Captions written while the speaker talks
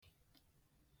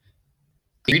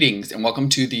Greetings and welcome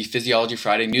to the Physiology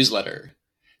Friday newsletter.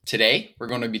 Today we're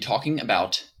going to be talking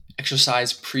about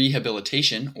exercise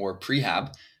prehabilitation or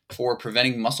prehab for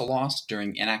preventing muscle loss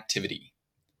during inactivity.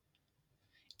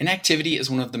 Inactivity is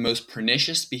one of the most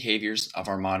pernicious behaviors of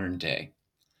our modern day.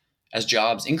 As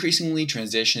jobs increasingly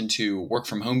transition to work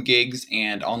from home gigs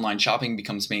and online shopping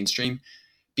becomes mainstream,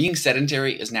 being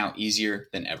sedentary is now easier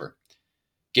than ever.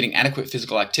 Getting adequate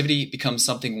physical activity becomes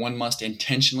something one must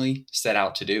intentionally set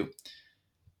out to do.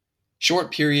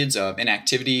 Short periods of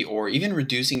inactivity or even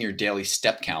reducing your daily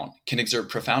step count can exert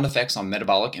profound effects on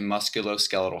metabolic and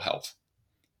musculoskeletal health.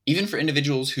 Even for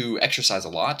individuals who exercise a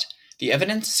lot, the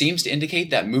evidence seems to indicate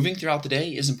that moving throughout the day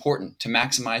is important to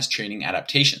maximize training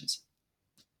adaptations.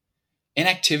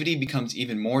 Inactivity becomes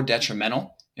even more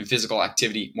detrimental and physical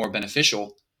activity more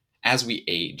beneficial as we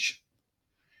age.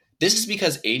 This is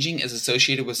because aging is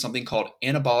associated with something called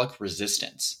anabolic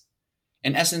resistance.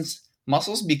 In essence,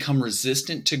 muscles become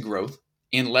resistant to growth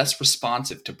and less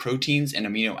responsive to proteins and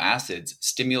amino acids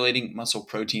stimulating muscle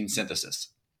protein synthesis.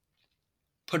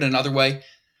 Put another way,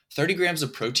 30 grams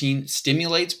of protein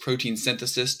stimulates protein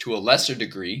synthesis to a lesser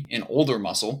degree in older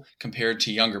muscle compared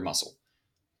to younger muscle.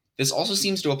 This also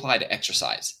seems to apply to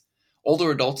exercise. Older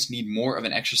adults need more of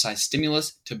an exercise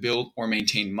stimulus to build or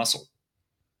maintain muscle.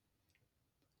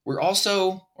 We're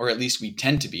also, or at least we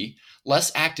tend to be,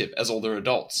 less active as older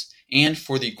adults. And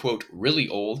for the quote, really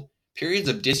old, periods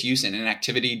of disuse and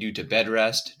inactivity due to bed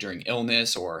rest, during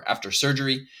illness, or after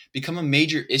surgery become a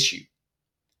major issue.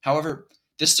 However,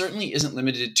 this certainly isn't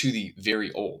limited to the very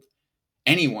old.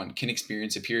 Anyone can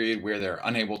experience a period where they're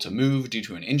unable to move due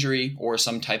to an injury or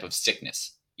some type of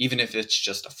sickness, even if it's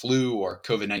just a flu or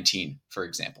COVID-19, for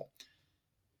example.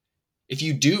 If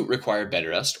you do require bed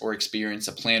rest or experience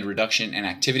a planned reduction in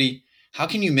activity, how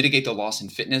can you mitigate the loss in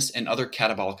fitness and other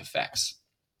catabolic effects?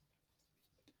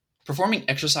 Performing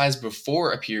exercise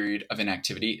before a period of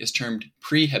inactivity is termed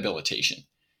prehabilitation,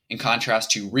 in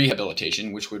contrast to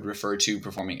rehabilitation, which would refer to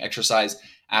performing exercise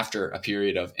after a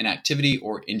period of inactivity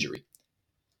or injury.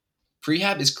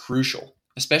 Prehab is crucial,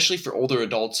 especially for older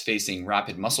adults facing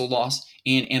rapid muscle loss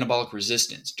and anabolic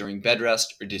resistance during bed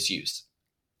rest or disuse.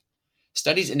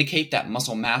 Studies indicate that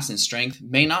muscle mass and strength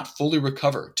may not fully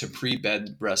recover to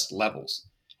pre-bed rest levels,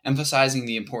 emphasizing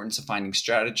the importance of finding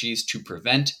strategies to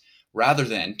prevent rather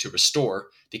than to restore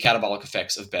the catabolic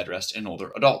effects of bed rest in older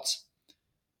adults.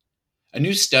 A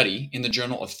new study in the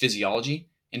Journal of Physiology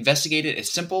investigated a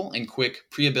simple and quick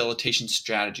prehabilitation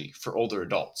strategy for older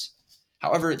adults.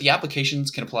 However, the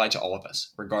applications can apply to all of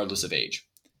us, regardless of age.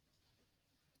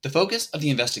 The focus of the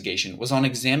investigation was on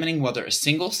examining whether a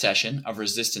single session of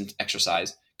resistance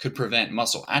exercise could prevent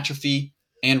muscle atrophy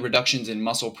and reductions in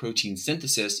muscle protein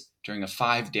synthesis during a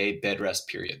 5-day bed rest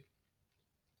period.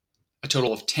 A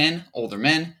total of 10 older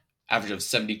men, average of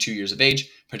 72 years of age,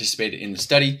 participated in the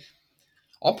study.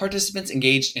 All participants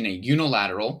engaged in a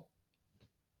unilateral,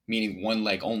 meaning one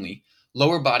leg only,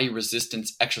 lower body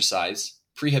resistance exercise,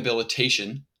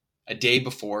 prehabilitation, a day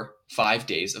before 5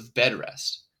 days of bed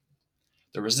rest.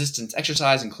 The resistance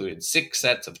exercise included 6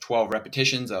 sets of 12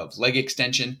 repetitions of leg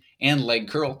extension and leg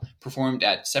curl performed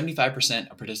at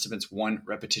 75% of participants' 1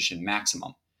 repetition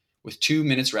maximum, with 2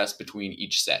 minutes rest between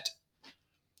each set.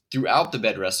 Throughout the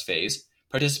bed rest phase,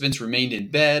 participants remained in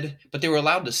bed, but they were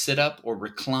allowed to sit up or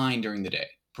recline during the day,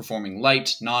 performing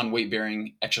light,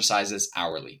 non-weight-bearing exercises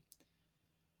hourly.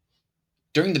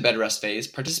 During the bed rest phase,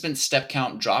 participants' step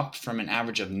count dropped from an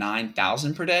average of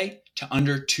 9,000 per day to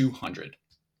under 200.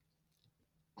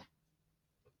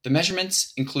 The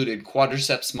measurements included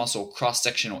quadriceps muscle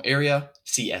cross-sectional area,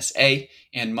 CSA,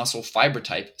 and muscle fiber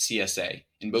type, CSA,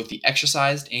 in both the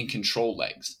exercised and control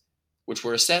legs, which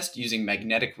were assessed using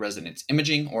magnetic resonance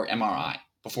imaging, or MRI,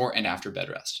 before and after bed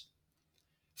rest.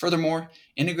 Furthermore,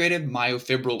 integrated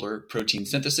myofibrillar protein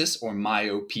synthesis, or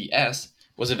MyoPS,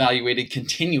 was evaluated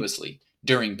continuously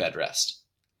during bed rest.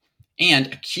 And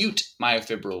acute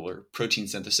myofibrillar protein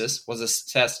synthesis was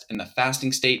assessed in the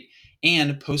fasting state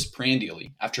and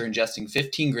postprandially after ingesting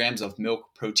 15 grams of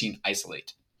milk protein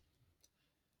isolate.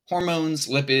 Hormones,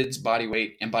 lipids, body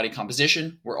weight, and body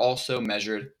composition were also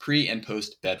measured pre- and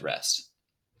post-bed rest.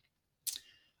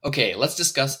 Okay, let's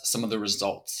discuss some of the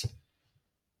results.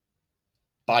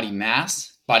 Body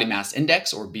mass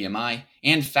index, or BMI,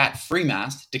 and fat-free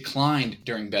mass declined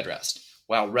during bed rest,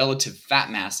 while relative fat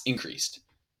mass increased.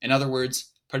 In other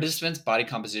words, participants' body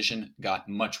composition got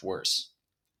much worse.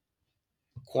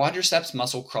 Quadriceps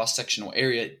muscle cross-sectional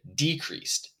area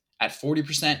decreased at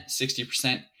 40%,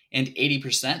 60%, and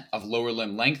 80% of lower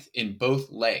limb length in both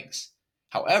legs.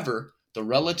 However, the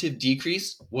relative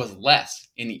decrease was less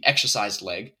in the exercised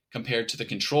leg compared to the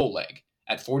control leg,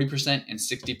 at 40% and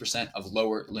 60% of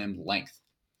lower limb length.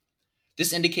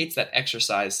 This indicates that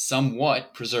exercise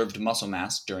somewhat preserved muscle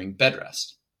mass during bed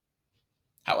rest.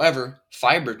 However,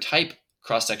 fiber type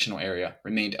cross-sectional area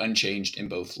remained unchanged in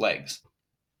both legs.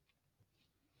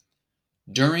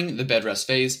 During the bed rest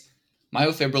phase,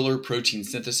 myofibrillar protein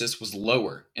synthesis was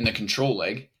lower in the control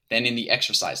leg than in the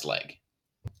exercise leg.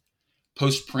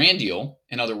 Postprandial,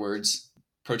 in other words,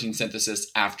 protein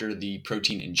synthesis after the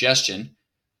protein ingestion,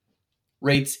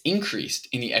 rates increased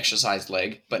in the exercise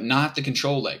leg, but not the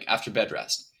control leg after bed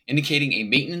rest, indicating a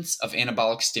maintenance of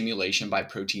anabolic stimulation by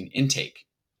protein intake.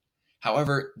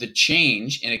 However, the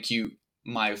change in acute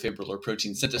myofibrillar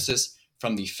protein synthesis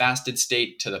from the fasted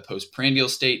state to the postprandial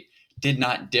state did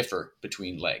not differ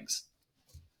between legs.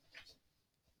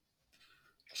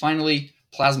 Finally,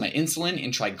 plasma insulin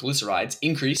and triglycerides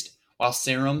increased, while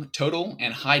serum total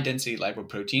and high-density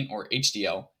lipoprotein, or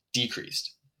HDL,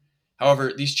 decreased.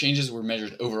 However, these changes were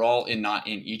measured overall and not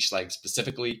in each leg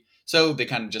specifically, so they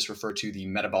kind of just refer to the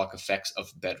metabolic effects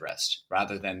of bed rest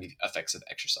rather than the effects of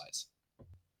exercise.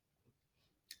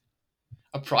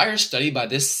 A prior study by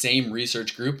this same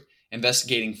research group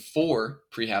investigating 4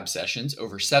 prehab sessions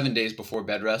over 7 days before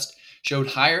bed rest showed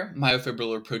higher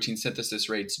myofibrillar protein synthesis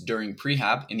rates during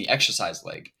prehab in the exercise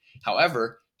leg.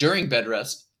 However, during bed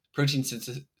rest, protein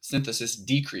synthesis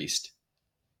decreased.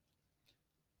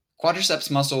 Quadriceps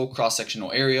muscle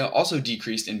cross-sectional area also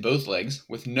decreased in both legs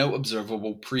with no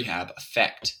observable prehab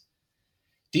effect.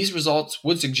 These results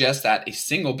would suggest that a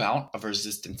single bout of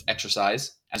resistance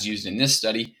exercise, as used in this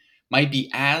study, might be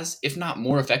as, if not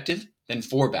more effective, than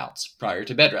 4 bouts prior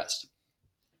to bed rest.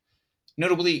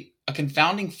 Notably, a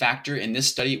confounding factor in this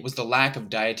study was the lack of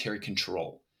dietary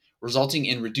control, resulting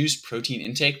in reduced protein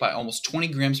intake by almost 20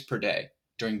 grams per day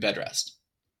during bed rest.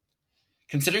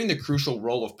 Considering the crucial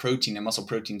role of protein in muscle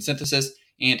protein synthesis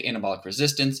and anabolic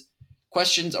resistance,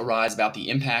 questions arise about the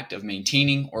impact of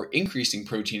maintaining or increasing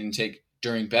protein intake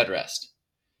during bed rest.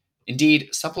 Indeed,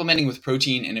 supplementing with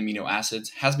protein and amino acids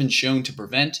has been shown to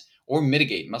prevent or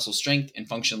mitigate muscle strength and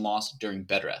function loss during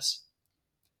bed rest.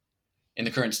 In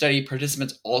the current study,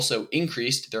 participants also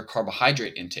increased their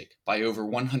carbohydrate intake by over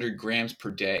 100 grams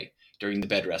per day during the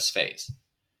bed rest phase.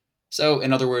 So,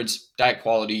 in other words, diet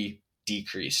quality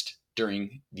decreased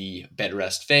during the bed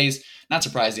rest phase. Not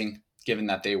surprising, given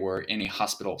that they were in a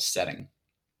hospital setting.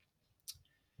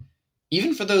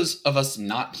 Even for those of us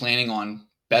not planning on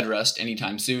bed rest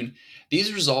anytime soon,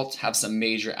 these results have some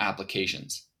major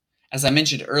applications. As I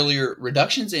mentioned earlier,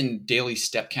 reductions in daily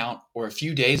step count or a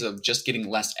few days of just getting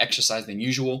less exercise than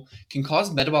usual can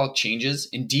cause metabolic changes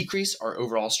and decrease our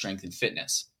overall strength and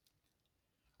fitness.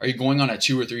 Are you going on a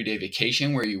 2 or 3 day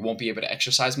vacation where you won't be able to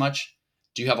exercise much?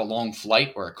 Do you have a long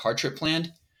flight or a car trip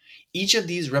planned? Each of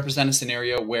these represent a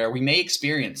scenario where we may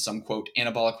experience some, quote,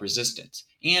 anabolic resistance,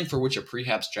 and for which a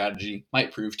prehab strategy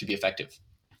might prove to be effective.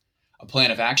 A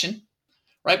plan of action?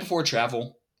 Right before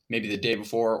travel, maybe the day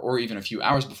before or even a few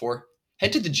hours before,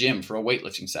 head to the gym for a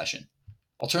weightlifting session.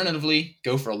 Alternatively,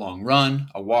 go for a long run,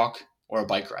 a walk, or a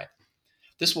bike ride.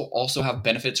 This will also have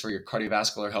benefits for your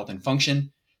cardiovascular health and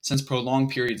function, since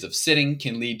prolonged periods of sitting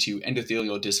can lead to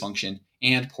endothelial dysfunction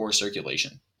and poor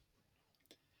circulation.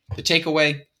 The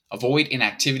takeaway: avoid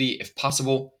inactivity if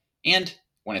possible, and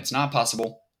when it's not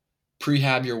possible,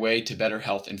 prehab your way to better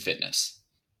health and fitness.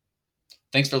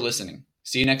 Thanks for listening.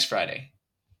 See you next Friday.